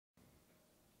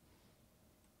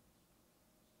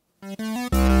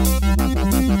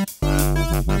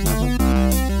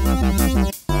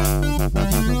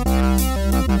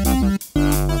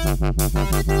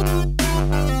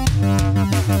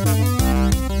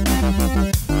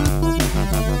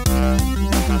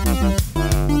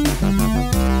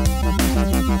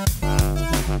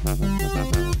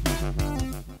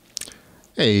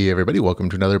Hey everybody, welcome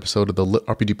to another episode of the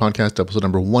LitRPG Podcast, episode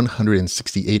number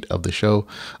 168 of the show.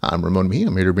 I'm Ramon Mejia.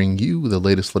 I'm here to bring you the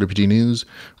latest LitRPG news,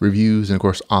 reviews, and of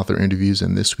course author interviews.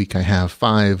 And this week I have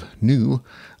 5 new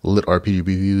LitRPG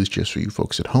reviews just for you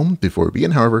folks at home. Before we begin,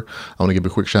 however, I want to give a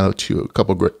quick shout out to a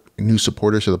couple of great new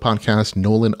supporters of the podcast,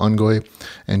 Noland, Ongoy,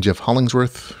 and Jeff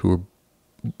Holingsworth, who are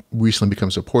recently become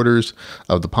supporters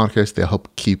of the podcast. They help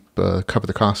keep cover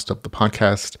the cost of the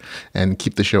podcast and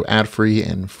keep the show ad-free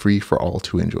and free for all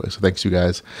to enjoy. So thanks you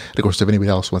guys. And of course, if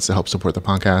anybody else wants to help support the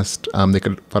podcast, they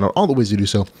can find out all the ways to do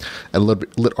so at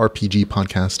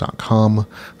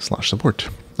litrpgpodcast.com/support.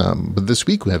 But this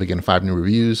week we have again 5 new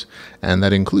reviews, and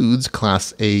that includes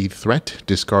Class A Threat,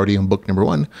 Disgardium book number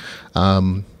 1,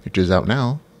 which is out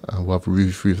now. We'll have a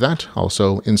review of that.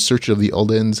 Also, In Search of the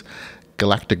Uldans,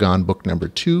 Galactogon book number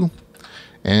 2,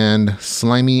 and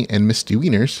Slimy and Misty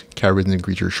Wieners, Caverns and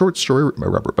Creatures short story written by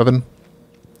Robert Bevan.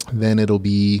 Then it'll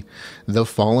be The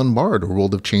Fallen Bard,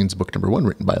 World of Chains book number 1,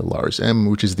 written by Lars M.,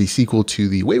 which is the sequel to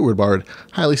The Wayward Bard,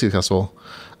 highly successful.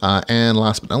 And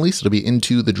last but not least, it'll be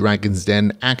Into the Dragon's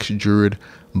Den, Axe Druid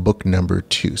book number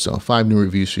 2. So 5 new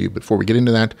reviews for you. But before we get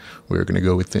into that, we're going to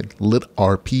go with the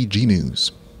LitRPG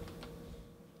news.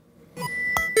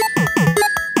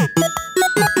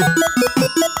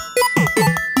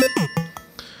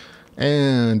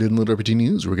 And in LitRPG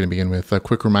news, we're going to begin with a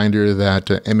quick reminder that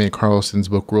M.A. Carlson's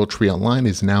book World Tree Online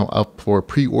is now up for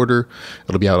pre-order.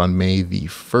 It'll be out on May the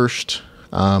 1st.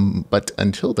 But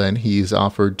until then, he's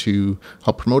offered to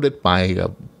help promote it by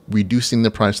reducing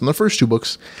the price on the first 2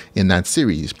 books in that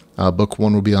series. Book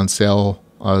 1 will be on sale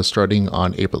starting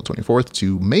on April 24th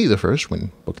to May the 1st,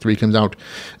 when book 3 comes out.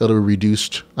 It'll be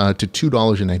reduced to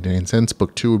 $2.99.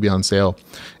 Book 2 will be on sale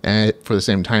for the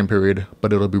same time period,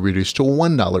 but it'll be reduced to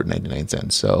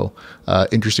 $1.99. So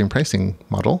interesting pricing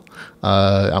model.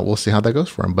 We'll see how that goes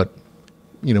for him. But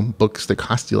you know, books that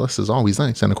cost you less is always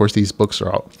nice. And of course, these books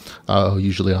are out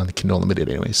usually on the Kindle Unlimited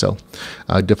anyway. So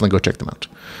definitely go check them out.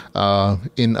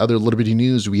 In other LitRPG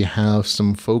news, we have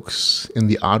some folks in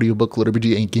the audiobook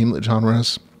LitRPG and gamelit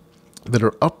genres that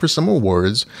are up for some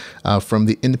awards from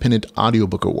the Independent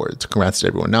Audiobook Awards. Congrats to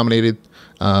everyone nominated.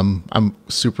 I'm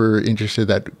super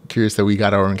curious that we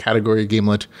got our own category,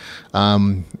 Gamelit.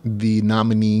 The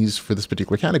nominees for this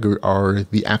particular category are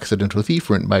The Accidental Thief,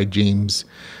 written by James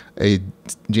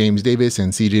Davis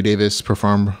and C.J. Davis,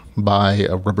 performed by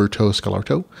Roberto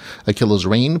Scalarto. A Killer's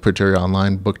Reign, Praetoria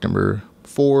Online, book number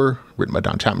 4, written by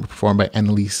Don Chapman, performed by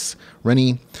Annalise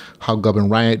Rennie. Hobgoblin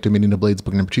Riot, Dominion of Blades,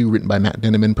 book number 2, written by Matt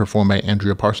Denneman, performed by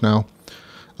Andrea Parsnow.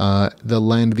 The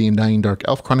Land of the Undying Dark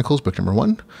Elf Chronicles, book number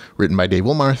 1, written by Dave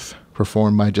Wilmarth,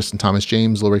 performed by Justin Thomas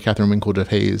James, Lori Catherine Winkle, Jeff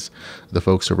Hayes, the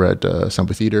folks over at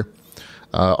Samba Theater.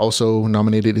 Also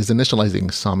nominated is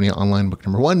Initializing, Somnia Online, book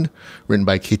number 1, written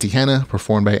by Katie Hanna,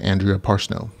 performed by Andrea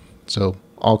Parsnow. So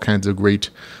all kinds of great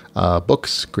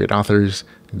books, great authors,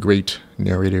 great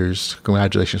narrators.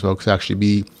 Congratulations, folks, to actually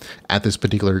be at this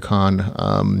particular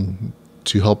con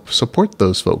to help support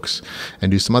those folks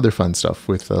and do some other fun stuff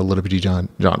with LitRPG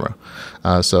genre.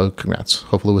 So congrats.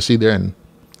 Hopefully we'll see you there and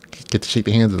get to shake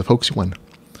the hands of the folks who won.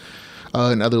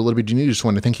 In other LitRPG news, just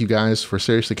want to thank you guys for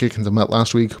seriously kicking them out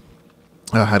last week.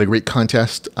 Had a great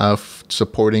contest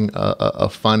supporting a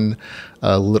fun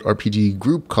LitRPG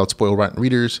group called Spoiled Rotten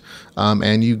Readers,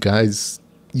 and you guys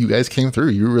came through.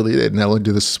 You really did. Not only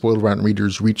did the Spoiled Rotten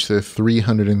Readers reach their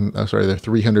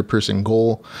 300 person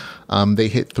goal, they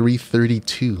hit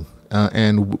 332.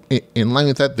 And in line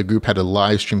with that, the group had a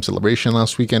live stream celebration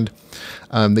last weekend.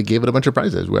 They gave it a bunch of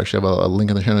prizes. We actually have a link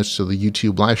in the show notes to the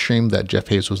YouTube live stream that Jeff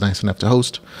Hayes was nice enough to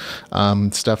host.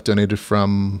 Stuff donated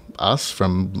from us,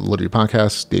 from LitRPG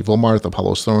Podcast, Dave Wilmarth,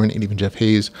 Apollo Thorne, and even Jeff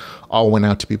Hayes, all went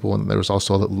out to people. And there was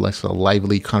also a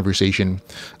lively conversation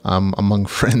among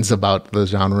friends about the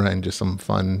genre and just some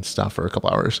fun stuff for a couple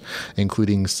hours,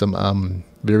 including some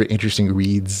very interesting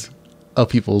reads of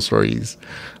people's stories.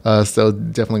 So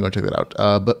definitely go check that out.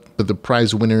 But the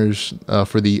prize winners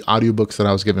for the audiobooks that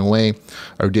I was giving away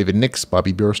are David Nix,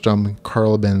 Bobby Bjorstrom,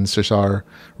 Carl Ben Cesar,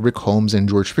 Rick Holmes, and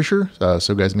George Fisher.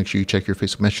 So guys, make sure you check your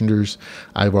Facebook messengers.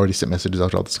 I've already sent messages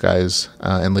out to all these guys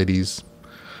and ladies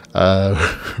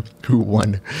who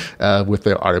won with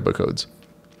their audiobook codes.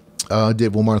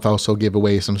 Dave Wilmarth also gave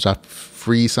away some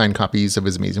free signed copies of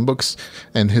his amazing books,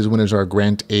 and his winners are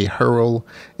Grant A. Hurrell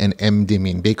and M.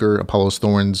 Damian Baker. Apollo's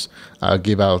Thorns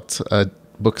gave out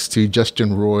books to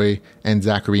Justin Roy and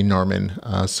Zachary Norman,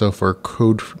 so for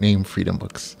Code Name Freedom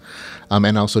books.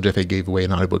 And also Jeff A. gave away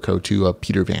an audiobook code to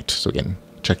Peter Vant. So again,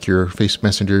 check your Facebook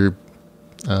Messenger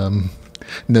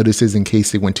notices in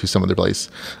case they went to some other place,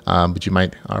 but you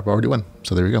might have already won.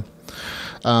 So there we go.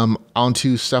 On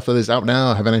to stuff that is out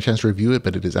now. I haven't had a chance to review it,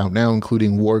 but it is out now,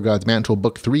 including War God's Mantle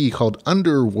Book 3 called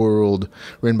Underworld,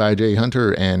 written by Jay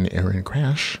Hunter and Aaron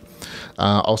Crash.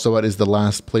 Also out is The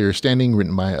Last Player Standing,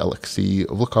 written by Alexei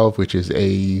Vlkov, which is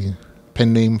a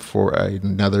pen name for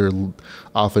another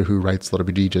author who writes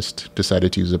LitRPG, just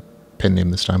decided to use a pen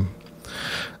name this time.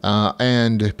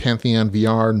 And Pantheon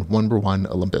VR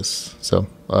 #1 Olympus. So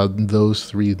those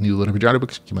 3 new LitRPG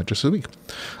audiobooks came out just this week.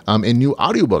 In new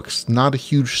audiobooks, not a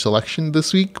huge selection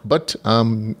this week, but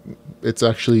it's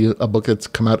actually a book that's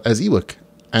come out as ebook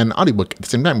and audiobook at the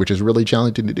same time, which is really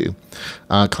challenging to do.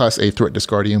 Class A Threat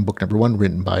Disgardium, book #1,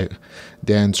 written by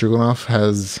Dan Serganoff,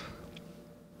 has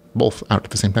both out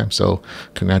at the same time. So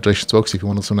congratulations, folks. If you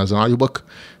want to listen as an audiobook,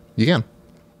 you can.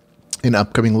 In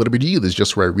upcoming LitRPG, this is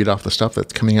just where I read off the stuff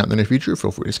that's coming out in the near future.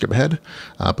 Feel free to skip ahead.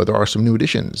 But there are some new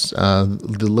additions.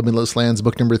 The Limitless Lands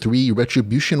book #3,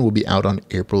 Retribution, will be out on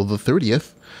April the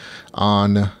 30th.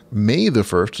 On May the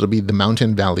 1st, it'll be The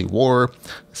Mountain Valley War.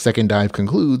 Second Dive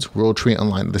concludes World Tree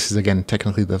Online. This is, again,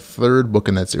 technically the 3rd book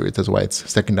in that series. That's why it's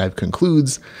Second Dive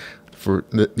concludes. For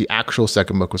the actual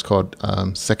second book was called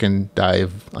Second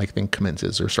Dive, I think,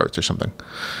 commences or starts or something.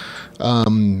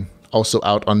 Also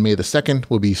out on May the 2nd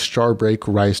will be Starbreak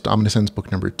Rise to Omniscience, book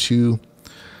 #2.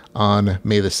 On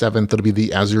May the 7th, it'll be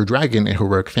The Azure Dragon, a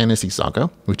heroic fantasy saga,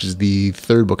 which is the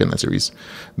 3rd book in that series.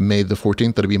 May the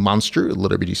 14th, it'll be Monster, a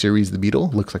LitRPG series, The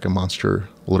Beetle. Looks like a monster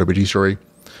LitRPG story.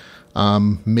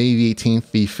 May the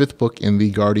 18th, the 5th book in the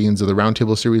Guardians of the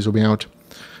Roundtable series will be out.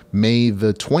 May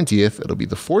the 20th, it'll be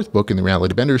the 4th book in the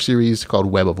Reality Bender series called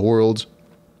Web of Worlds.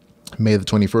 May the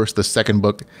 21st, the 2nd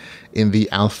book in the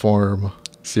Alform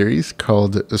series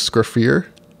called Scruffier.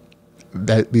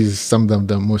 These are some of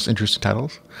the most interesting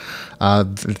titles.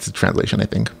 It's a translation, I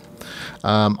think.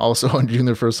 Also on June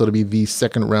the 1st, it'll be the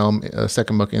second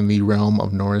book in the Realm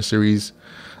of Nora series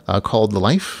called The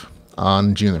Life.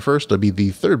 On June the 1st, it'll be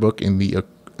the 3rd book in the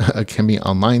Akemi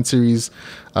Online series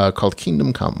called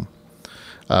Kingdom Come.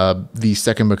 The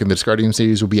 2nd book in the Disgardium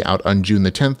series will be out on June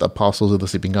the 10th, Apostles of the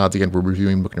Sleeping Gods. Again, we're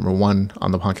reviewing book #1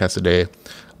 on the podcast today.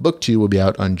 Book 2 will be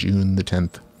out on June the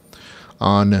 10th.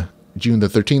 On June the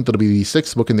 13th, it'll be the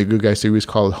 6th book in the Good Guy series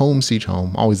called Home Siege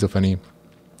Home. Always a funny,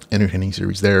 entertaining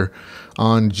series there.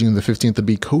 On June the 15th, it'll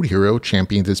be Code Hero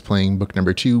Champions is playing book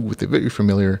 #2 with the very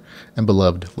familiar and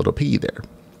beloved little piggy there.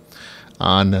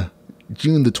 On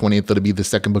June the 20th, it'll be the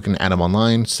 2nd book in Adam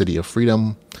Online, City of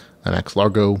Freedom, Max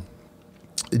Largo.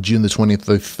 June the 20th,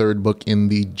 the 3rd book in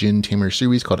the Jin Tamer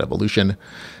series called Evolution.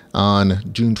 On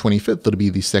June 25th, it'll be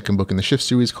the 2nd book in the Shift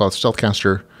series called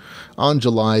Stealthcaster. On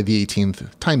July the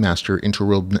 18th, Time Master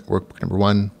Interworld Network book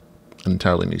 #1, an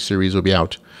entirely new series, will be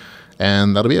out.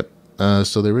 And that'll be it.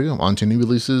 So there we go. On to new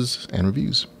releases and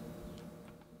reviews.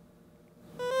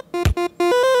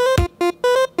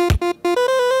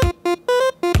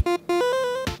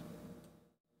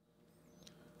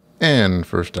 And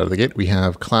first out of the gate, we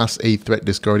have Class A Threat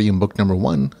Disgardium book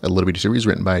 #1, a LitRPG series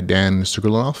written by Dan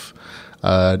Serganoff.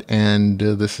 And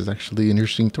this is actually an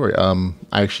interesting story.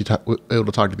 I actually was able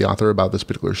to talk to the author about this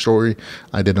particular story.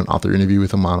 I did an author interview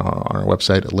with him on our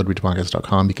website at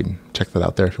litrpgpodcast.com. You can check that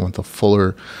out there if you want the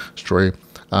fuller story.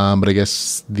 But I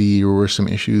guess there were some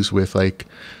issues with like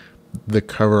the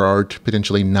cover art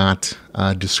potentially not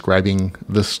describing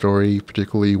the story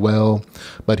particularly well.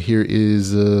 But here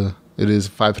is it is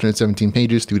 517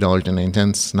 pages,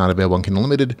 $3.09, not available on Kindle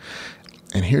Unlimited.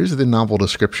 And here's the novel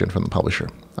description from the publisher.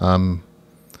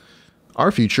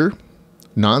 Our future,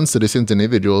 non-citizens and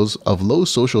individuals of low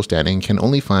social standing can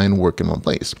only find work in one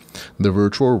place, the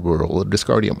virtual world of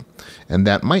Disgardium. And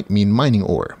that might mean mining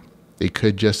ore. It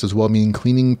could just as well mean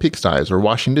cleaning pigsties or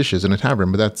washing dishes in a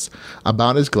tavern, but that's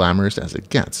about as glamorous as it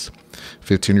gets.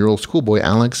 15-year-old schoolboy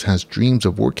Alex has dreams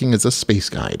of working as a space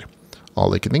guide. All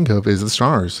they can think of is the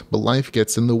stars, but life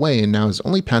gets in the way, and now his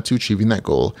only path to achieving that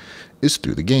goal is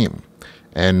through the game.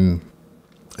 And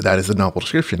that is the novel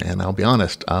description, and I'll be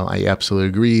honest, I absolutely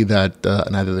agree that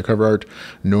neither the cover art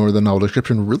nor the novel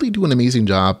description really do an amazing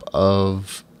job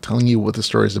of telling you what the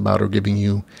story is about or giving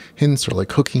you hints or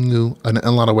like hooking you in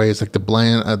a lot of ways. Like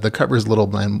the cover is a little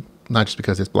bland, not just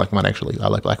because it's black and white. Actually, I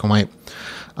like black and white,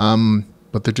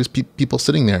 but they're just people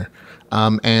sitting there.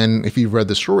 And if you've read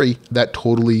the story, that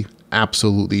totally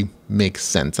absolutely makes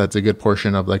sense. That's a good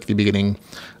portion of like the beginning,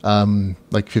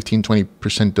 like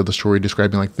 15-20% of the story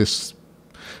describing like this,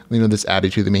 this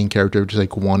attitude, the main character of just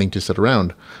like wanting to sit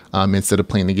around instead of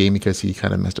playing the game because he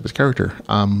kind of messed up his character.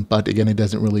 But again, it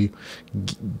doesn't really,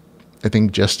 I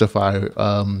think, justify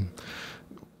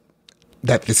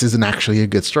that this isn't actually a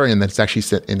good story and that it's actually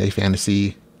set in a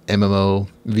fantasy MMO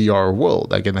VR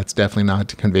world. Again, that's definitely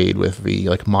not conveyed with the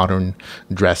like modern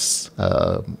dress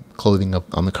clothing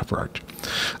on the cover art.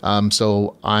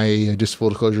 So I, just full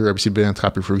disclosure, I received a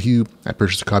copy for review. I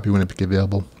purchased a copy when it became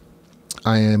available.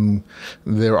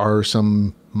 There are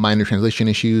some minor translation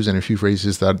issues and a few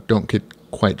phrases that don't get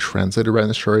quite translated right in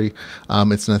the story.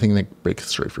 It's nothing that breaks the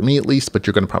story for me, at least, but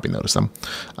you're going to probably notice them.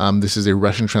 This is a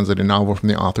Russian translated novel from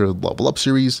the author of the Level Up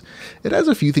series. It has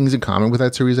a few things in common with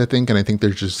that series, I think, and I think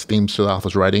there's just themes to the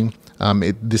author's writing.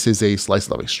 This is a slice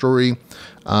of life story,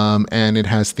 and it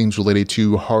has themes related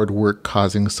to hard work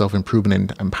causing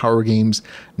self-improvement and power games,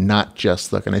 not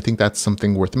just luck. And I think that's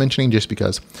something worth mentioning, just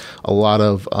because a lot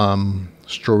of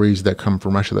stories that come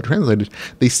from Russia that are translated,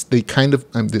 they kind of,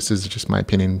 this is just my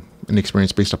opinion and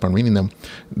experience based upon reading them,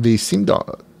 they seem to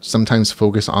sometimes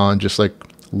focus on just like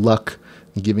luck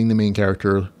giving the main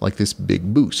character like this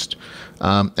big boost,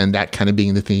 and that kind of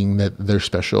being the thing that their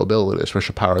special ability, their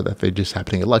special power, that they just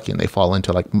happen to get lucky and they fall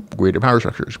into like greater power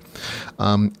structures.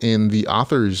 In the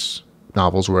author's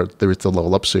novels, where there's the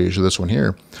Level Up series or this one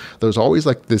here, there's always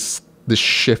like this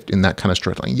shift in that kind of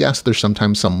storytelling. Yes, there's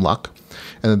sometimes some luck,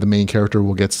 and then the main character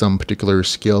will get some particular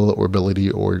skill or ability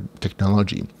or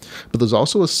technology. But there's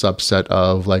also a subset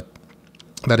of like,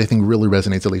 that I think really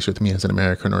resonates, at least with me as an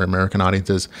American or American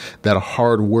audiences, that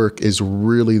hard work is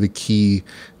really the key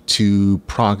to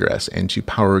progress and to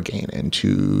power gain and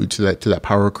to that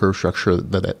power curve structure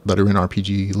that are in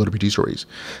LitRPG stories.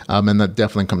 And that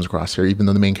definitely comes across here, even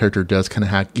though the main character does kind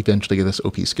of eventually get this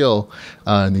OP skill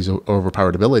and these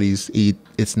overpowered abilities.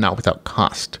 It's not without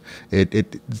cost.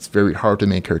 It's very hard for the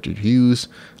main character to use.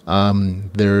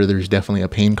 There's definitely a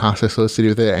pain cost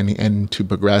associated with it, and to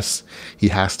progress, he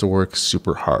has to work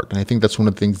super hard. And I think that's one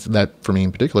of the things that, for me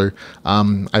in particular,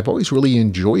 I've always really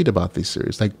enjoyed about these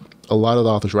series. Like, a lot of the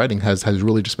author's writing has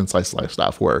really just been slice of life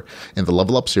stuff, where in the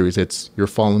Level Up series, you're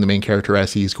following the main character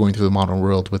as he's going through the modern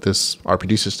world with this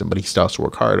RPG system, but he still has to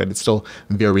work hard, and it's still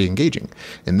very engaging.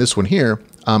 In this one here,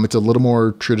 it's a little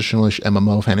more traditional-ish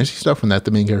MMO fantasy stuff, in that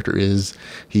the main character he's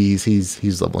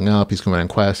leveling up, he's going on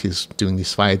quests, he's doing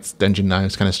these fights, dungeon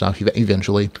knives kind of stuff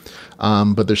eventually.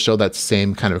 But there's still that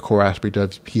same kind of core aspect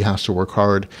of he has to work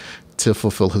hard to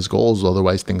fulfill his goals,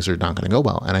 otherwise things are not going to go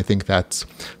well. And I think that's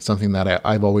something that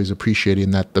I've always appreciated, in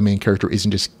that the main character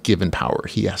isn't just given power.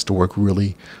 He has to work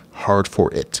really hard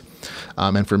for it.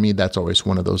 And for me, that's always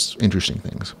one of those interesting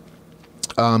things.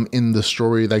 In the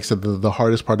story, like I said, the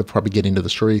hardest part of probably getting to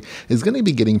the story is going to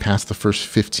be getting past the first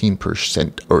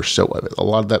 15% or so of it. A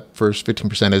lot of that first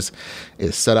 15%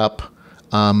 is set up.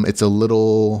 It's a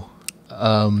little,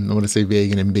 I want to say,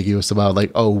 vague and ambiguous about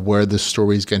like, where the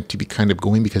story is going to be kind of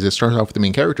going, because it starts off with the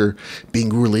main character being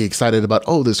really excited about,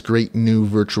 this great new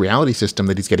virtual reality system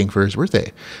that he's getting for his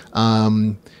birthday.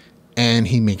 And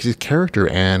he makes his character,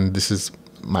 and this is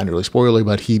minorly spoiler,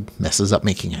 but he messes up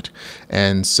making it.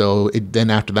 And so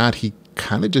then after that, he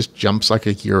kind of just jumps like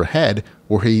a year ahead,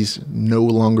 where he's no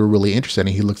longer really interested, and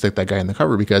he looks like that guy in the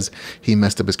cover because he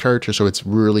messed up his character. So it's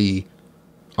really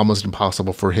almost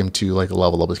impossible for him to like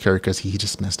level up his character because he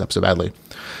just messed up so badly.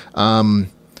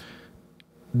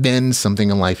 Then something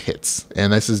in life hits,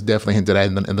 and this is definitely hinted at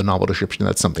in the novel description,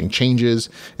 that something changes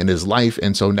in his life.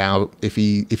 And so now, if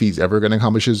he's ever going to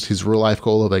accomplish his real life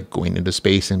goal of like going into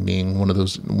space and being one of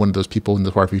those people in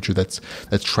the far future that's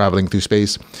traveling through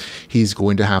space, he's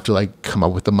going to have to like come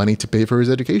up with the money to pay for his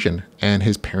education, and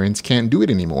his parents can't do it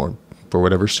anymore for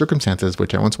whatever circumstances,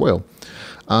 which I won't spoil.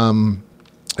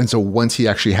 And so once he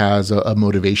actually has a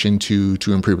motivation to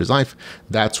improve his life,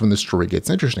 that's when the story gets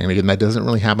interesting. And again, that doesn't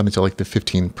really happen until like the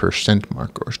 15%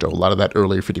 mark or so. A lot of that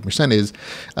earlier 50% is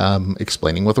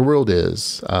explaining what the world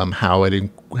is, how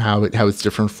it's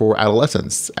different for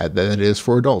adolescents than it is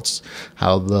for adults,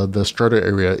 how the starter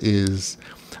area is.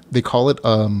 They call it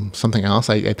something else.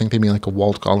 I think they mean like a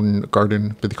walled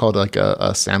garden, but they call it like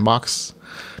a sandbox.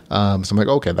 So I'm like,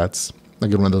 okay, that's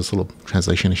like one of those little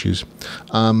translation issues.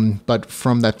 But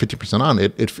from that 50% on,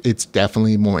 it's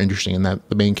definitely more interesting in that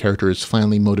the main character is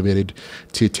finally motivated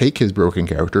to take his broken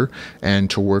character and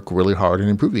to work really hard in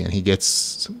improving. And he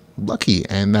gets lucky,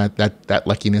 and that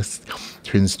luckiness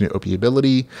turns into OP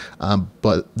ability.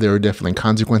 But there are definitely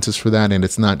consequences for that, and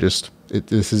it's not just.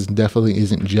 This definitely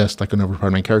isn't just like an overpowered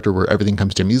main character where everything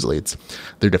comes to him easily. There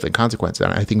are definitely consequences,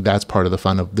 and I think that's part of the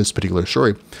fun of this particular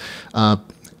story.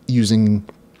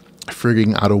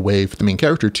 Figuring out a way for the main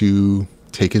character to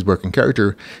take his broken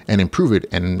character and improve it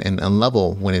and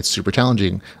level when it's super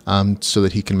challenging, so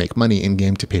that he can make money in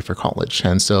game to pay for college.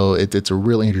 And so it's a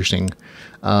really interesting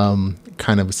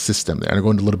kind of system there. And I'll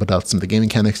go into a little bit about some of the game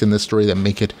mechanics in this story that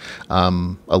make it a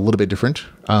little bit different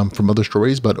from other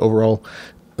stories, but overall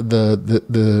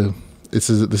the this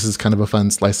is kind of a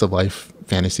fun slice of life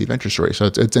fantasy adventure story. So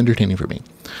it's entertaining for me.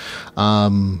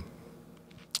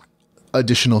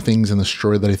 Additional things in the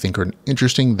story that I think are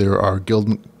interesting. There are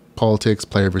guild politics,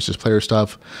 player versus player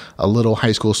stuff, a little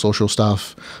high school social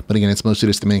stuff. But again, it's mostly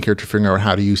just the main character figuring out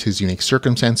how to use his unique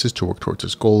circumstances to work towards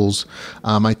his goals.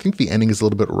 I think the ending is a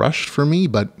little bit rushed for me,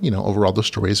 but overall the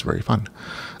story is very fun.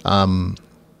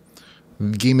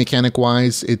 Game mechanic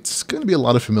wise, it's going to be a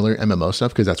lot of familiar MMO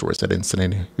stuff because that's where it's at. It's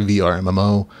an VR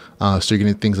MMO. So you're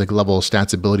going to things like level,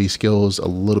 stats, ability, skills, a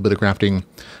little bit of crafting.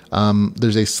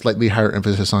 There's a slightly higher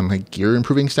emphasis on like gear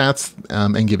improving stats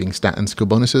and giving stat and skill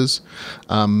bonuses.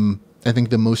 I think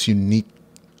the most unique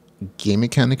game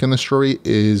mechanic in the story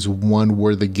is one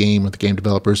where the game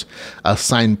developers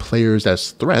assign players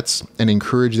as threats and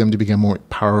encourage them to become more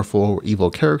powerful or evil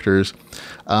characters,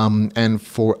 and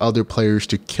for other players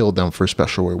to kill them for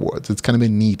special rewards. It's kind of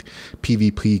a neat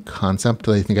PvP concept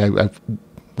that I think I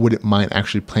wouldn't mind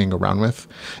actually playing around with.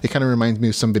 It kind of reminds me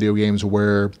of some video games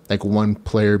where like one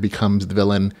player becomes the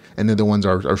villain and the other ones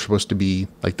are supposed to be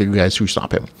like the guys who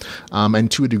stop him. And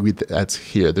to a degree that's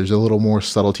here. There's a little more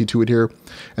subtlety to it here,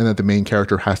 and that the main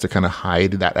character has to kind of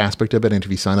hide that aspect of it. And if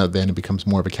you sign up, then it becomes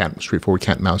more of a straightforward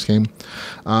cat and mouse game.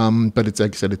 But it's,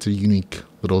 like I said, it's a unique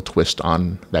little twist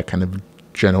on that kind of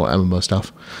general MMO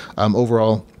stuff.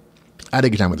 Overall, I had a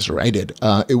good time with the story. I did.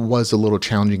 It was a little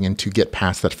challenging and to get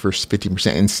past that first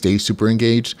 50% and stay super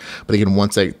engaged. But again,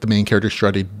 once the main character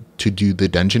started to do the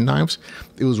dungeon dives,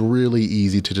 it was really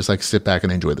easy to just like sit back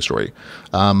and enjoy the story.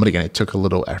 But again, it took a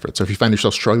little effort. So if you find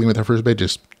yourself struggling with that first bit,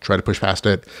 just try to push past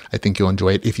it. I think you'll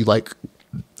enjoy it. If you like,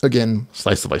 again,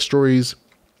 slice of life stories,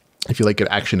 if you like good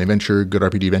action adventure, good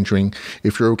RPG adventuring,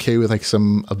 if you're okay with like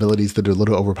some abilities that are a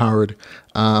little overpowered,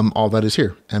 all that is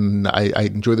here. And I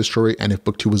enjoy the story. And if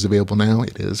book 2 was available now,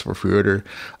 it is for pre-order.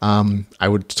 I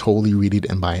would totally read it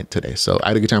and buy it today. So I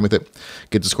had a good time with it.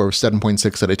 Get the score of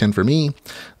 7.6 out of 10 for me.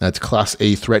 That's Class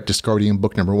A Threat Disgardium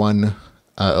book number 1,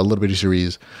 a little bit of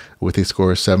series with a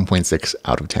score of 7.6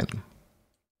 out of 10.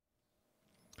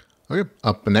 Okay,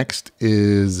 up next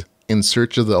is In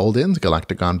Search of the Uldans,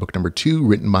 Galactogon, book number 2,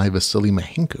 written by Vasily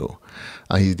Mahenko.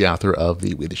 He's the author of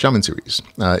the We the Shaman series.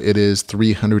 It is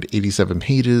 387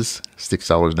 pages,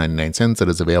 $6.99. It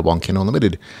is available on Kindle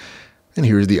Unlimited. And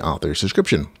here's the author's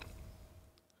description.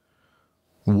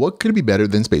 What could be better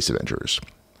than space adventures?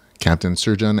 Captain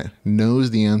Surgeon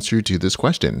knows the answer to this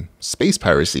question. Space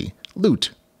piracy,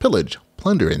 loot, pillage,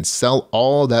 plunder, and sell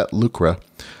all that lucre.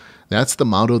 That's the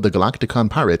motto of the Galactogon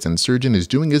pirates, and Surgeon is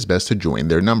doing his best to join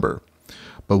their number.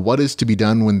 But what is to be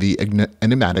done when the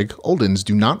enigmatic Uldans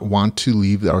do not want to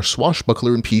leave our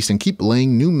swashbuckler in peace and keep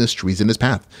laying new mysteries in his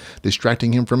path,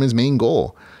 distracting him from his main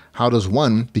goal? How does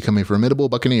one become a formidable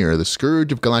buccaneer, the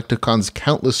scourge of Galactogon's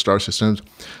countless star systems,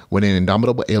 when an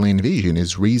indomitable alien invasion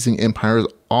is raising empires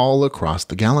all across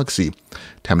the galaxy?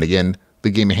 Time and again, the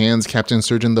game hands Captain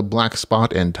Surgeon the black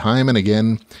spot, and time and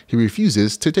again, he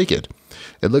refuses to take it.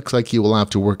 It looks like he will have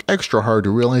to work extra hard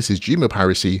to realize his dream of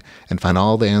piracy and find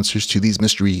all the answers to these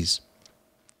mysteries.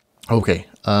 Okay,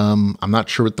 I'm not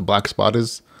sure what the black spot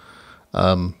is.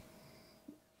 I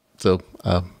think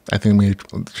I made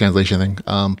a translation thing.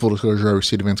 Full disclosure, I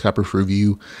received advance copy for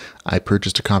review. I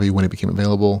purchased a copy when it became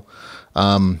available.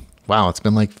 Wow, it's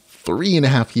been like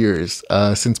 3.5 years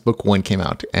since book 1 came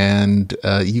out, and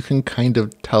you can kind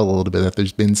of tell a little bit that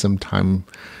there's been some time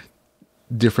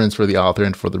difference for the author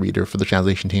and for the reader, for the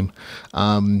translation team,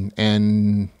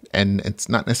 and it's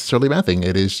not necessarily a bad thing.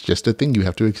 It is just a thing you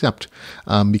have to accept,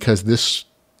 because this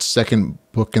second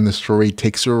book in the story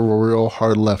takes a real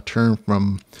hard left turn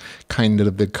from kind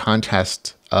of the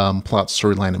contest plot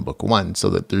storyline in book 1, so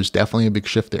that there's definitely a big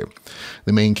shift there.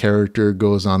 The main character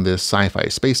goes on this sci-fi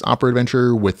space opera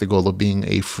adventure with the goal of being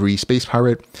a free space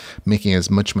pirate, making as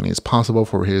much money as possible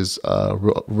for his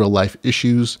real life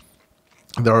issues.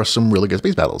 There are some really good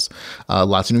space battles,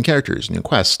 lots of new characters, new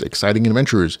quests, exciting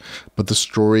adventures, but the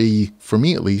story, for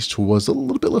me at least, was a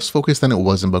little bit less focused than it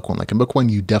was in book 1. Like in book 1,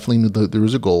 you definitely knew that there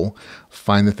was a goal,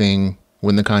 find the thing,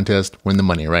 win the contest, win the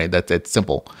money, right? It's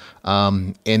simple.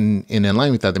 In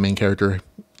line with that, the main character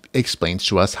explains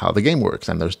to us how the game works,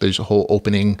 and there's a whole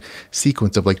opening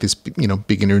sequence of like this,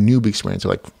 beginner noob experience,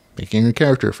 of like making your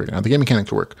character, figuring out the game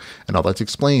mechanics work, and all that's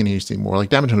explained. You see more like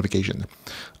damage notifications.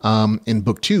 In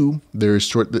book 2, there's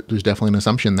definitely an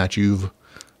assumption that you've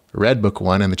read book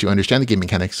 1 and that you understand the game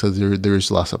mechanics, so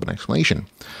there's less of an explanation.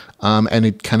 And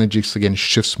it kind of just, again,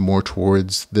 shifts more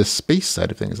towards the space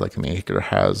side of things. Like the main character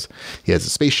has a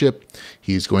spaceship,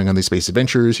 he's going on these space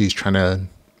adventures, he's trying to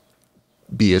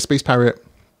be a space pirate,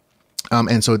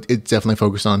 And so it's definitely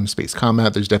focused on space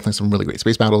combat. There's definitely some really great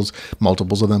space battles,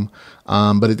 multiples of them.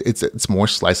 But it's more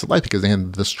slice of life because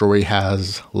again, the story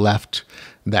has left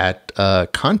that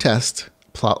contest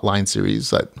plot line series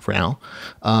that for now.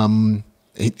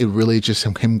 It really just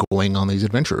him going on these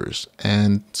adventures.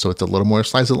 And so it's a little more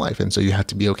slice of life. And so you have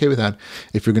to be okay with that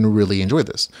if you're going to really enjoy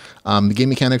this. The game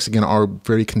mechanics, again, are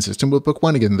very consistent with book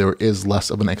one. Again, there is less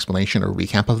of an explanation or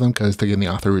recap of them because, again, the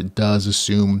author does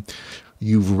assume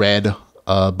you've read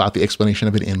about the explanation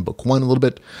of it in book one a little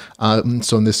bit.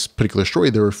 So in this particular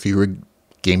story, there are fewer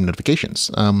game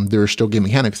notifications. There are still game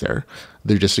mechanics there.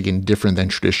 They're just, again, different than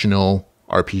traditional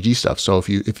RPG stuff. So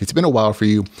if it's been a while for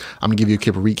you, I'm gonna give you a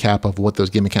quick recap of what those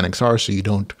game mechanics are, so you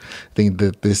don't think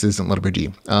that this isn't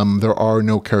LitRPG. There are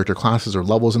no character classes or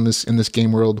levels in this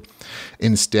game world.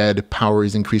 Instead, power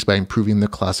is increased by improving the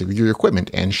class of your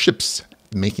equipment and ships,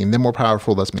 making them more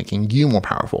powerful, thus making you more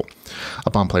powerful.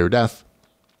 Upon player death,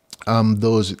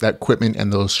 that equipment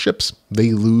and those ships,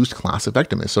 they lose class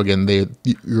effectiveness. So again,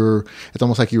 it's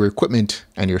almost like your equipment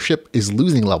and your ship is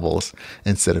losing levels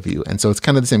instead of you. And so it's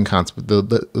kind of the same concept.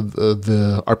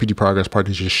 The RPG progress part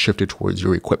is just shifted towards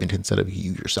your equipment instead of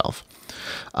you yourself.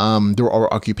 There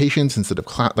are occupations instead of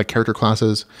like character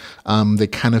classes. They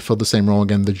kind of fill the same role.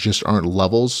 Again, there just aren't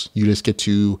levels. You just get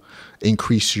to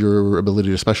increase your ability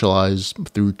to specialize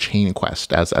through chain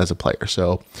quest as a player.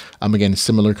 So again,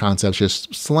 similar concepts,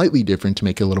 just slightly different to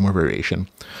make it a little more variation.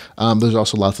 There's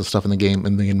also lots of stuff in the game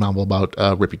novel about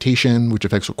reputation, which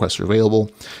affects what quests are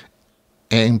available,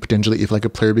 and potentially if like a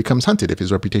player becomes hunted, if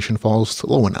his reputation falls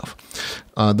low enough.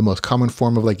 The most common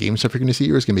form of like game stuff you're going to see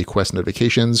here is going to be quest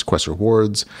notifications, quest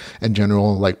rewards, and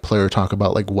general like player talk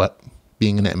about like what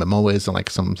being an MMO is and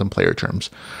like some player terms.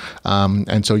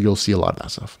 And so you'll see a lot of that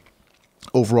stuff.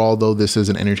 Overall, though, this is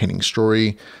an entertaining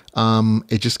story.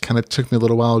 It just kind of took me a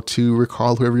little while to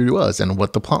recall who everybody was and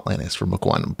what the plotline is for book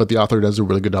one. But the author does a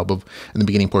really good job of, in the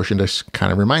beginning portion, just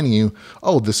kind of reminding you,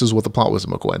 oh, this is what the plot was in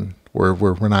book one.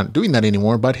 We're not doing that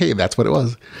anymore, but hey, that's what it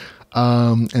was.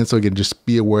 And so again, just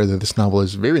be aware that this novel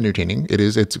is very entertaining.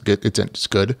 It's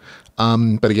good.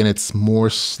 But again, it's more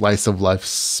slice of life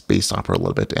space opera a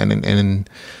little bit. And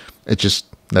it just,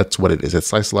 that's what it is. It's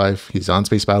slice of life. He's on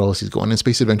space battles. He's going on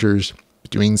space adventures,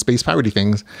 doing space piratey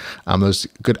things. There's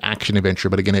good action adventure,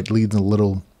 but again, it leads a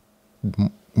little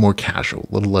more casual,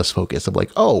 a little less focused of like,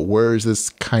 oh, where is this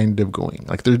kind of going?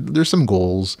 Like there's some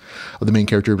goals of the main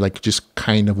character, like just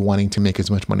kind of wanting to make as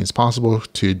much money as possible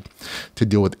to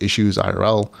deal with issues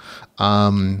IRL.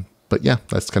 But yeah,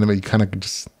 that's kind of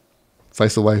just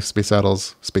slice of life, space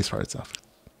battles, space pirate stuff.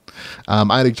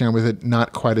 I had a jam with it,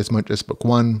 not quite as much as book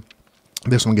one.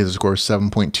 This one gives a score of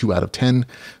 7.2 out of 10.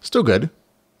 Still good.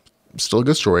 Still a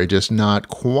good story, just not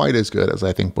quite as good as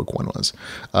I think book one was.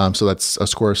 So that's a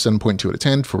score of 7.2 out of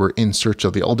 10 for In Search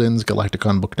of the Uldans,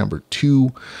 Galactogon book number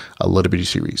 2, a LitRPG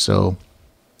series. So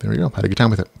there we go. Had a good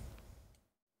time with it.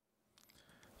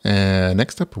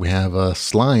 Next up, we have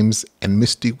Slimes and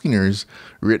Misty Wieners,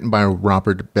 written by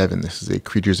Robert Bevan. This is a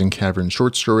Creatures in Caverns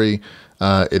short story.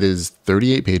 It is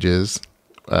 38 pages.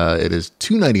 It is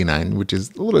 $2.99, which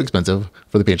is a little expensive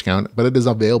for the page count, but it is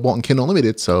available on Kindle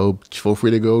Unlimited, so feel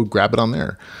free to go grab it on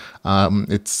there.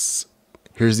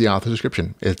 Here's the author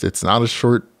description. It's not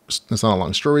a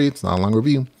long story. It's not a long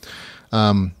review.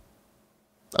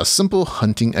 A simple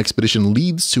hunting expedition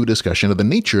leads to a discussion of the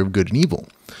nature of good and evil,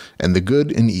 and the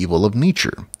good and evil of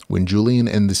nature. When Julian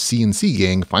and the C&C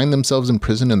gang find themselves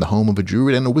imprisoned in the home of a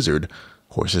druid and a wizard,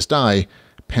 horses die,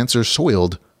 pants are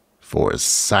soiled for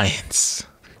science.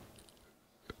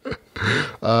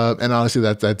 And honestly,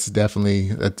 that's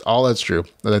true.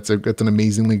 That's an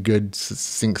amazingly good,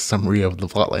 succinct summary of the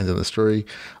plot lines of the story.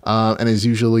 And as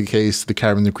usually the case, the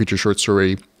Caverns and Creature short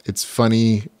story, it's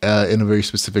funny in a very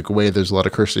specific way. There's a lot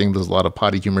of cursing. There's a lot of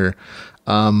potty humor.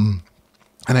 And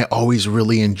I always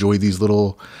really enjoy these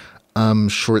little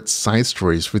short side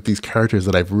stories with these characters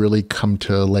that I've really come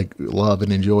to like love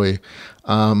and enjoy.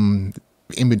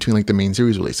 In between like the main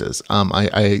series releases.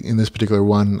 I in this particular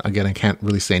one, again, I can't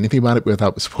really say anything about it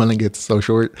without spoiling it. It's so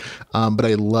short. But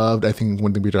I think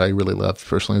one thing that I really loved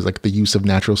personally is like the use of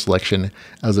natural selection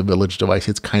as a village device.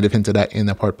 It's kind of hinted at in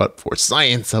that part, but for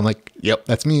science, I'm like, yep,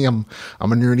 that's me. I'm a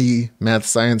nerdy math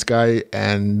science guy,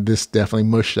 and this definitely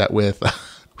mushed that with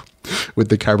with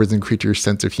the Caverns and Creatures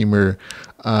sense of humor,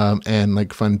 and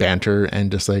like fun banter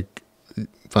and just like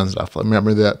fun stuff. I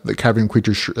remember that the Caverns and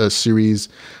Creatures series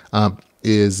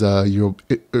is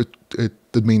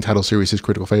the main title series is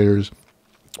Critical Failures.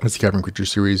 It's the Caverns Creature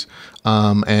series,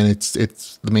 and it's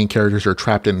the main characters are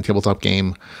trapped in a tabletop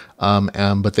game,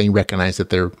 but they recognize that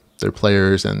they're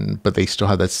players, but they still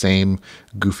have that same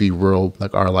goofy rural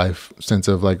like our life sense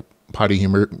of like potty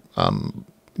humor,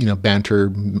 banter,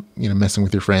 messing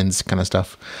with your friends kind of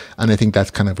stuff. And I think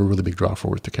that's kind of a really big draw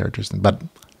for the characters. But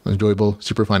enjoyable,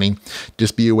 super funny.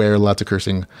 Just be aware, lots of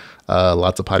cursing,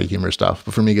 lots of potty humor stuff.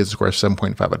 But for me, it gets a score of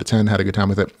 7.5 out of 10. Had a good time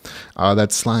with it.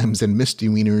 That's Slimes and Misty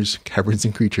Wieners, Caverns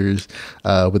and Creatures,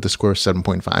 with a score of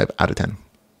 7.5 out of 10.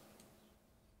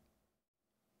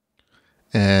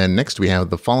 And next we have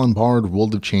The Fallen Bard,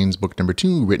 World of Chains, book number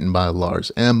 2, written by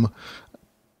Lars M.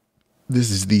 This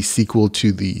is the sequel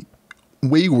to the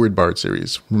Wayward Bard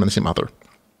series from the same author.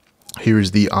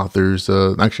 Here's the author's,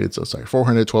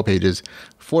 412 pages,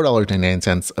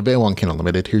 $4.99, available on Kindle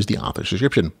Unlimited. Here's the author's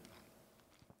description.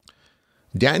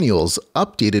 Daniel's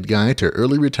Updated Guide to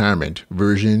Early Retirement,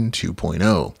 version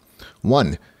 2.0.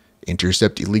 1.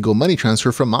 Intercept illegal money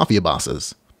transfer from mafia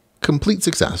bosses. Complete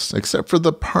success, except for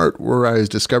the part where I was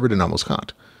discovered and almost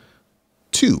caught.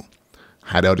 2.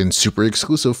 Hide out in super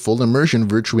exclusive full immersion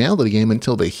virtual reality game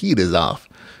until the heat is off.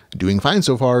 Doing fine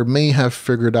so far, may have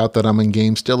figured out that I'm in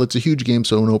game still. It's a huge game,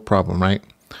 so no problem, right?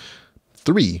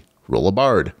 3. Roll a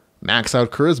bard. Max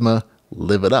out charisma.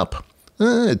 Live it up.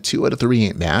 2 out of 3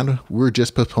 ain't bad. We're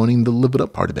just postponing the live it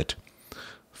up part of it.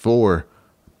 4.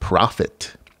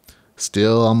 Profit.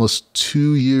 Still almost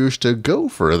 2 years to go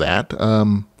for that.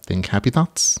 Think happy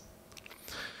thoughts?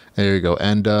 There you go.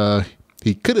 And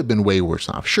he could have been way worse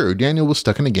off. Sure, Daniel was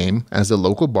stuck in a game as a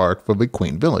local bard from a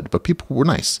quaint village, but people were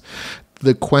nice.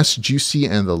 The quest juicy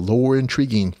and the lore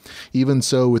intriguing. Even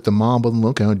so, with the mob on the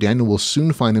lookout, Daniel will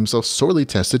soon find himself sorely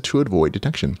tested to avoid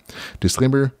detection.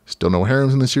 Disclaimer, still no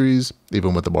harems in the series,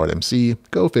 even with the Bard MC.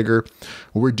 Go figure.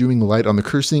 We're doing light on the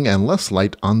cursing and less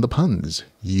light on the puns.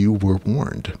 You were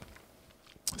warned.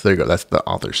 So there you go. That's the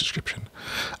author's description.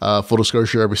 Full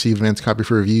disclosure, I received an advance copy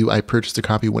for review. I purchased a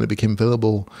copy when it became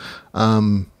available.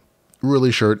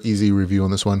 Really short, easy review on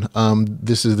this one.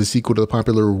 This is the sequel to the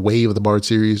popular Way of the Bard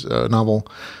series novel,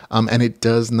 and it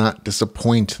does not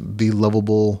disappoint. The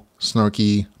lovable,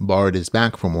 snarky Bard is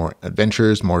back for more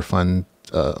adventures, more fun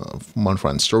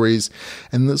stories,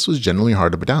 and this was generally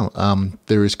hard to put down.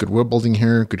 There is good world building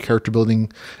here, good character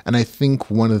building, and I think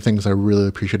one of the things I really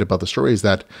appreciate about the story is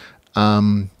that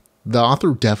the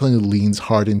author definitely leans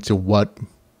hard into what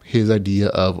his idea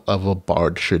of a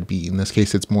bard should be. In this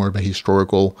case, it's more of a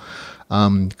historical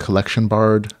collection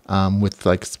bard with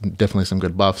definitely some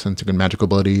good buffs and some good magical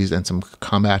abilities and some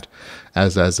combat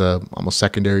as a almost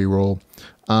secondary role.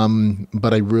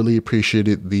 But I really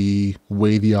appreciated the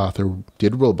way the author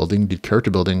did world building, did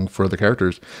character building for the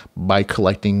characters by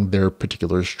collecting their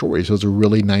particular stories. So it was a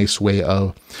really nice way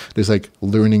of just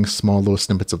learning small little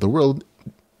snippets of the world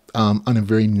on a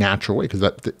very natural way, because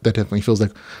that definitely feels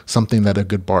like something that a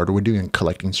good bard would do, and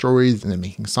collecting stories and then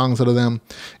making songs out of them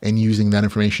and using that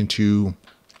information to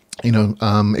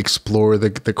explore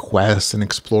the quest and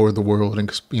explore the world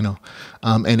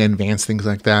and advance things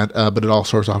like that. But it all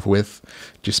starts off with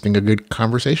just being a good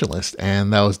conversationalist,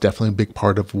 and that was definitely a big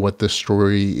part of what the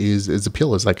story is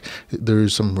appeal is.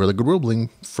 There's some really good world building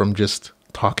from just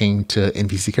talking to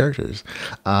NPC characters,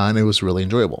 and it was really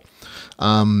enjoyable.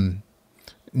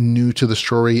 New to the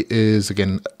story is,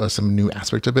 again, some new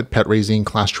aspects of it. Pet raising,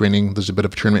 class training. There's a bit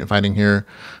of tournament fighting here.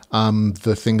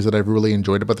 The things that I've really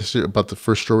enjoyed about the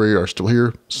first story are still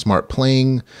here. Smart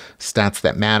playing, stats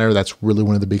that matter. That's really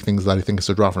one of the big things that I think is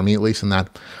a draw for me, at least, in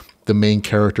that the main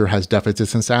character has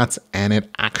deficits in stats, and it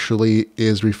actually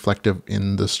is reflective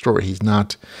in the story. He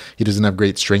doesn't have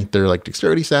great strength or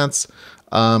dexterity stats,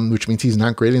 which means he's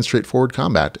not great in straightforward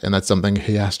combat, and that's something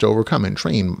he has to overcome and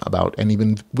train about. And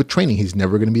even with training, he's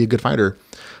never going to be a good fighter,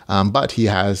 but he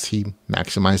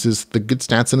maximizes the good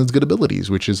stats and his good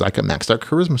abilities, which is like a maxed out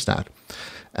charisma stat,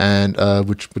 and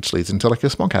which leads into a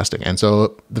small casting. And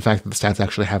so the fact that the stats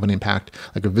actually have an impact,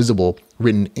 a visible,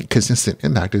 written, consistent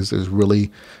impact, is really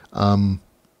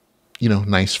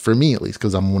nice for me, at least,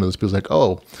 because I'm one of those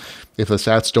people if the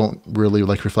stats don't really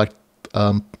reflect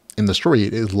in the story,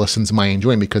 it lessens my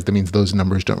enjoyment, because that means those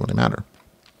numbers don't really matter.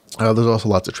 There's also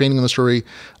lots of training in the story,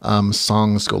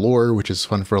 songs galore, which is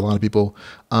fun for a lot of people,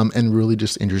 and really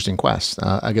just interesting quests.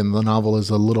 Again, the novel is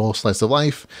a little slice of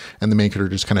life, and the main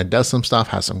character just kind of does some stuff,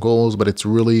 has some goals, but it's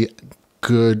really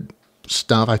good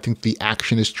stuff. I think the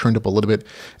action is turned up a little bit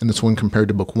in this one compared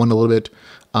to book 1 a little bit.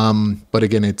 But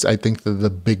again, I think the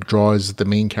big draw is the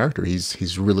main character.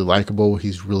 He's really likable.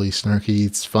 He's really snarky.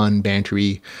 It's fun,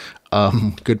 bantery,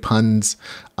 good puns.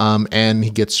 And he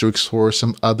gets to explore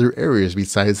some other areas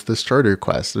besides the starter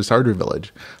quest, the starter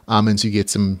village. And so you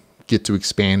get to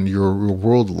expand your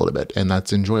world a little bit, and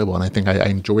that's enjoyable. And I think I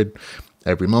enjoyed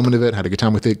every moment of it, had a good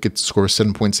time with it. Gets a score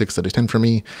 7.6 out of 10 for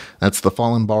me. That's The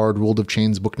Fallen Bard, World of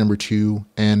Chains, book number 2.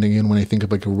 And again, when I think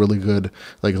of a really good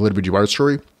LitRPG Bard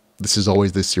story, this is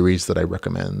always the series that I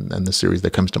recommend and the series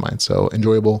that comes to mind. So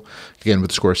enjoyable. Again,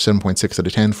 with a score of 7.6 out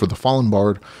of 10 for The Fallen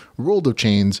Bard, World of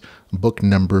Chains, book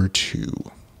number 2.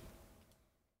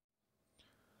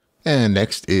 And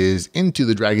next is Into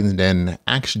the Dragon's Den,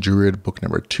 Axe Druid, book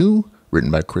number 2, written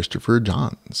by Christopher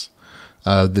Johns.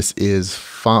 This is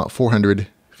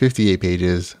 458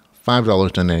 pages,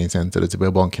 $5.99, and it's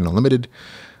available on Kindle Unlimited.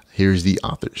 Here's the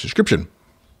author's description.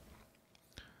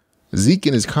 Zeke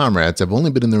and his comrades have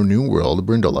only been in their new world,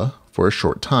 Brindola, for a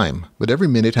short time, but every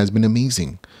minute has been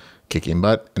amazing. Kicking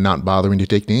butt and not bothering to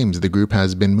take names, the group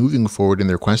has been moving forward in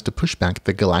their quest to push back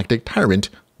the galactic tyrant,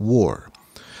 War.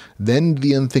 Then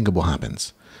the unthinkable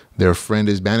happens. Their friend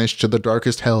is banished to the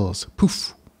darkest hells.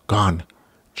 Poof, gone.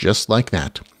 Just like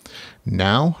that.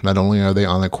 Now, not only are they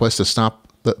on a quest to stop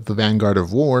the vanguard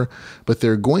of War, but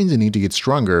they're going to need to get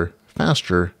stronger,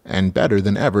 faster, and better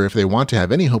than ever if they want to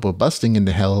have any hope of busting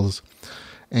into hells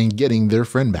and getting their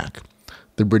friend back.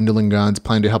 The Brindolan gods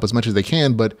plan to help as much as they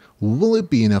can, but will it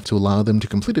be enough to allow them to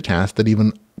complete a task that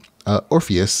even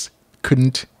Orpheus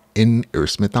couldn't in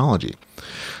Earth's mythology?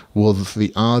 Will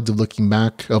the odds of looking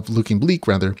bleak,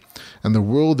 and the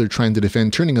world they're trying to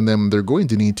defend turning on them, they're going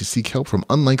to need to seek help from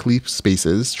unlikely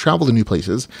spaces, travel to new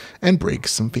places, and break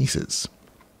some faces.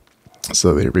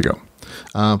 So there we go.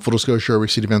 Full disclosure, I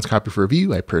received advance copy for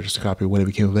review. I purchased a copy when it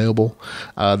became available.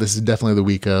 This is definitely the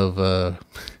week of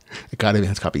got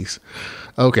advance copies.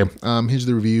 Okay, here's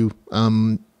the review.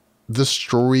 The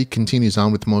story continues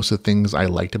on with most of the things I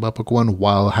liked about book 1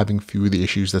 while having few of the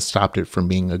issues that stopped it from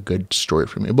being a good story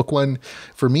for me. Book 1,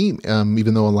 for me,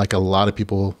 even though like a lot of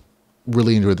people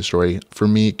really enjoyed the story, for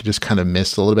me, it just kind of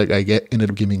missed a little bit. Ended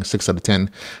up giving 6 out of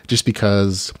 10 just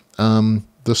because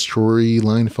the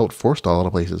storyline felt forced a lot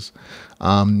of places.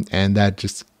 And that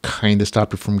just kind of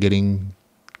stopped it from getting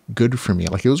good for me.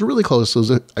 Like, it was really close. It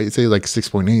was, I'd say like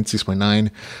 6.8,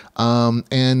 6.9.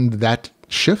 And that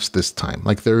shifts this time.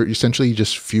 Like, there are essentially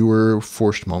just fewer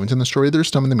forced moments in the story. There's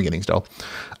some in the beginning still.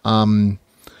 And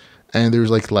there's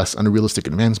like less unrealistic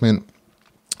advancement.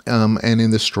 And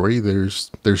in this story, there's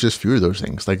just fewer of those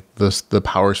things. Like the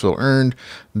powers feel earned,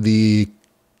 the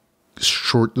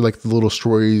short, like the little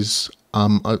stories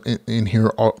in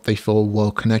here, they feel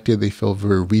well connected. They feel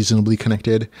very reasonably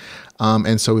connected.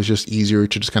 And so it's just easier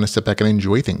to just kind of sit back and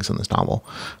enjoy things in this novel.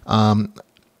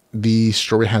 The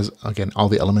story has, again, all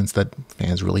the elements that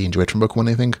fans really enjoyed from book 1,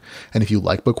 I think. And if you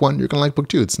like book 1, you're going to like book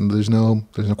 2. There's no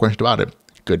question about it.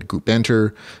 Good group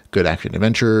banter, good action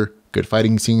adventure, good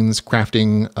fighting scenes,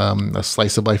 crafting, a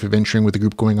slice of life adventuring with the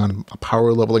group going on a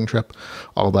power leveling trip.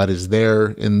 All that is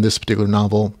there in this particular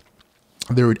novel.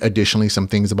 There are additionally some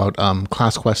things about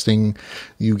class questing.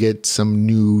 You get some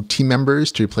new team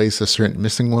members to replace a certain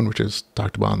missing one, which is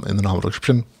talked about in the novel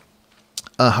description.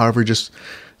 However, just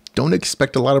don't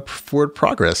expect a lot of forward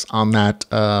progress on that,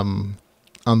 on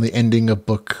the ending of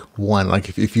book 1. Like,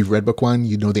 if you've read book 1,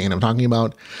 you know the end I'm talking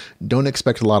about. Don't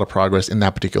expect a lot of progress in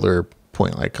that particular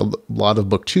point. Like, a lot of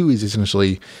book 2 is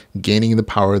essentially gaining the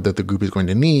power that the group is going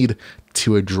to need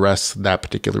to address that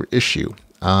particular issue.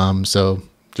 So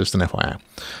just an FYI.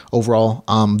 Overall,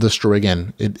 the story,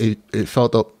 again, it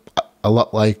felt a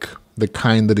lot like the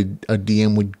kind that a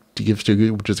DM would give to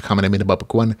you, which is a comment I made about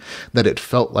book 1, that it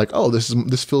felt like, oh,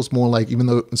 this feels more like, even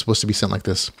though it's supposed to be sent like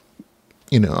this,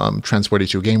 transported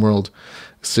to a game world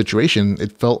situation,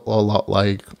 it felt a lot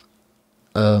like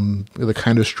the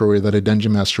kind of story that a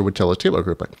dungeon master would tell a table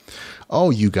group, like, oh,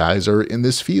 you guys are in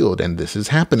this field and this is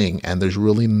happening, and there's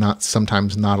really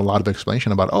sometimes not a lot of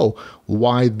explanation about, oh,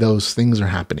 why those things are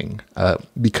happening,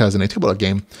 because in a tabletop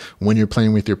game, when you're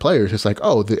playing with your players, it's like,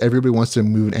 oh, everybody wants to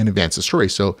move and advance the story,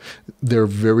 so they're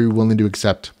very willing to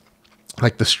accept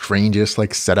like the strangest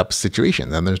like setup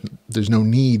situations, and there's no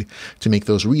need to make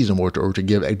those reasonable or to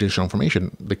give additional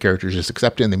information. The characters just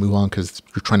accept it and they move on because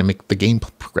you're trying to make the game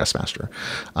progress faster.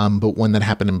 But when that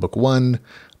happened in book 1,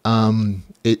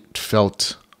 it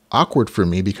felt awkward for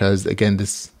me because, again,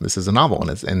 this is a novel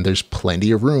and there's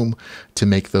plenty of room to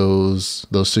make those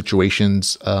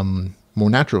situations more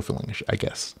natural feeling, I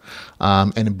guess.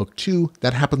 And in book 2,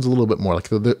 that happens a little bit more. Like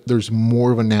there's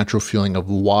more of a natural feeling of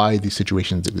why these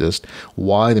situations exist,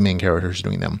 why the main character is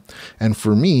doing them. And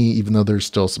for me, even though there's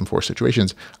still some forced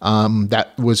situations,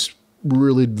 that was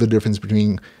really the difference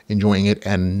between enjoying it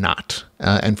and not.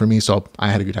 And for me, so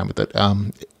I had a good time with it.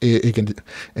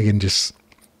 Again, just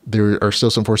there are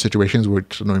still some forced situations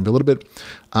which annoy me a little bit.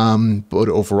 But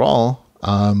overall,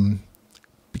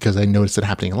 because I noticed it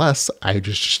happening less, I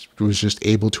was just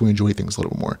able to enjoy things a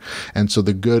little more. And so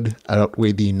the good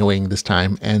outweighed the annoying this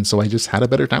time. And so I just had a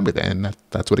better time with it. And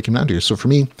that's what it came down to. So for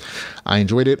me, I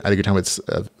enjoyed it. I had a good time with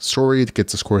story. It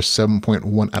gets a score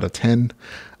 7.1 out of 10.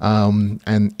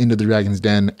 And Into the Dragon's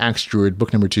Den, Axe Druid,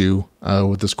 book number 2,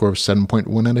 with a score of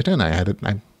 7.1 out of 10. I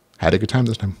had a good time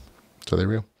this time. So there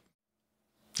we go.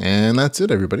 And that's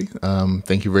it, everybody.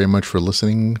 Thank you very much for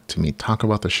listening to me talk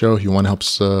about the show. If you want to help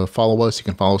follow us, you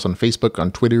can follow us on Facebook,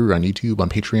 on Twitter, on YouTube, on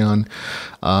Patreon,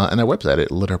 and our website at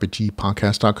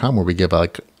litrpgpodcast.com, where we give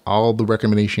like all the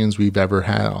recommendations we've ever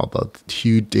had, all the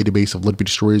huge database of LitRPG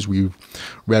stories we've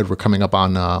read. We're coming up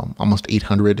on almost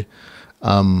 800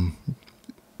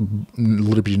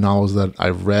 LitRPG novels that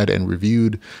I've read and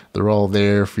reviewed. They're all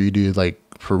there for you to like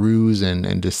peruse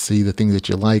and to see the things that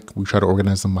you like. We try to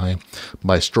organize them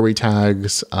by story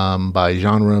tags, by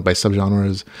genre, by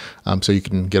subgenres, so you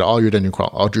can get all your Dungeon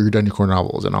Crawl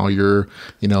novels and all your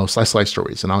slice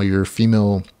stories and all your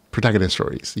female protagonist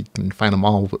stories. You can find them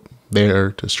all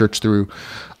there to search through.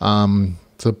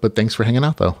 But thanks for hanging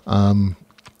out though.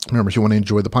 Remember, if you want to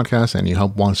enjoy the podcast and you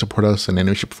want to support us in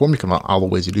any shape or form, you can find all the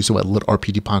ways you do so at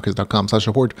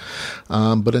litrpgpodcast.com/support.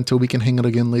 But until we can hang out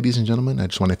again, ladies and gentlemen, I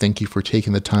just want to thank you for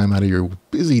taking the time out of your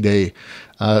busy day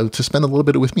to spend a little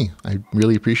bit with me. I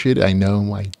really appreciate it. I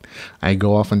know I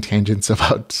go off on tangents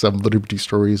about some LitRPG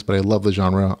stories, but I love the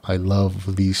genre. I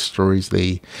love these stories.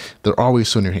 They're always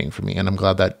so entertaining for me, and I'm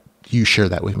glad that you share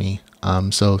that with me.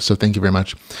 So thank you very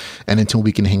much. And until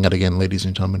we can hang out again, ladies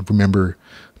and gentlemen, remember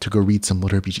to go read some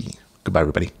LitRPG. Goodbye,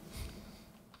 everybody.